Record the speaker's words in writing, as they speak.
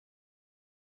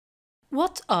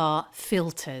What are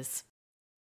filters?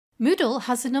 Moodle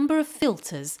has a number of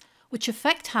filters which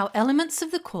affect how elements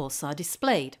of the course are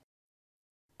displayed.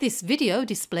 This video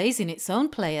displays in its own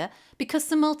player because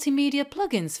the Multimedia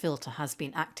Plugins filter has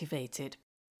been activated.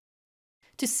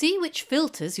 To see which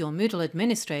filters your Moodle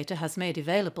administrator has made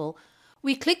available,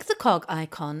 we click the cog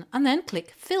icon and then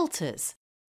click Filters.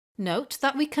 Note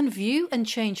that we can view and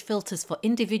change filters for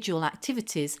individual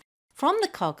activities from the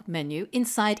cog menu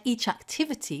inside each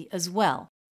activity as well.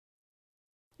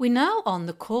 We're now on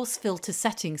the Course Filter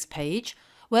Settings page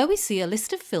where we see a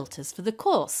list of filters for the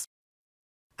course.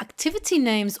 Activity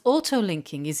names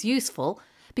auto-linking is useful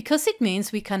because it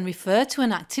means we can refer to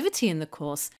an activity in the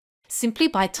course simply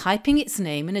by typing its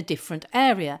name in a different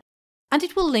area, and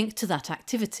it will link to that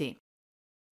activity.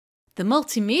 The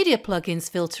Multimedia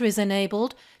Plugins filter is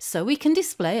enabled so we can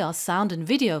display our sound and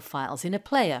video files in a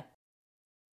player.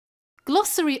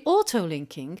 Glossary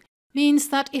auto-linking means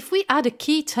that if we add a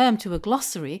key term to a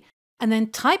glossary and then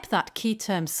type that key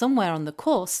term somewhere on the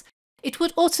course, it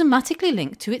would automatically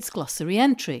link to its glossary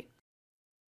entry.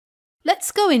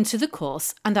 Let's go into the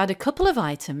course and add a couple of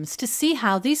items to see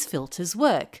how these filters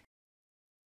work.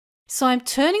 So I'm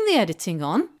turning the editing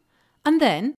on, and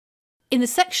then, in the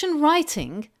section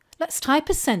Writing, let's type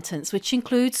a sentence which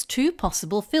includes two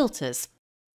possible filters.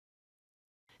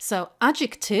 So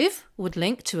adjective would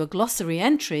link to a glossary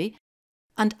entry,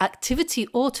 and activity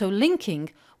auto-linking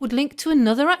would link to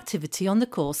another activity on the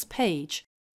course page.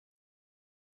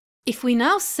 If we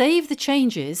now save the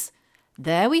changes,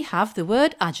 there we have the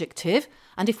word adjective,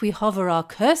 and if we hover our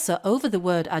cursor over the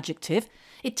word adjective,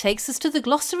 it takes us to the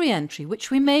glossary entry which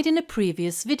we made in a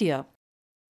previous video.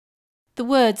 The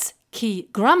words key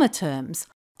grammar terms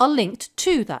are linked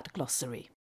to that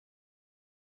glossary.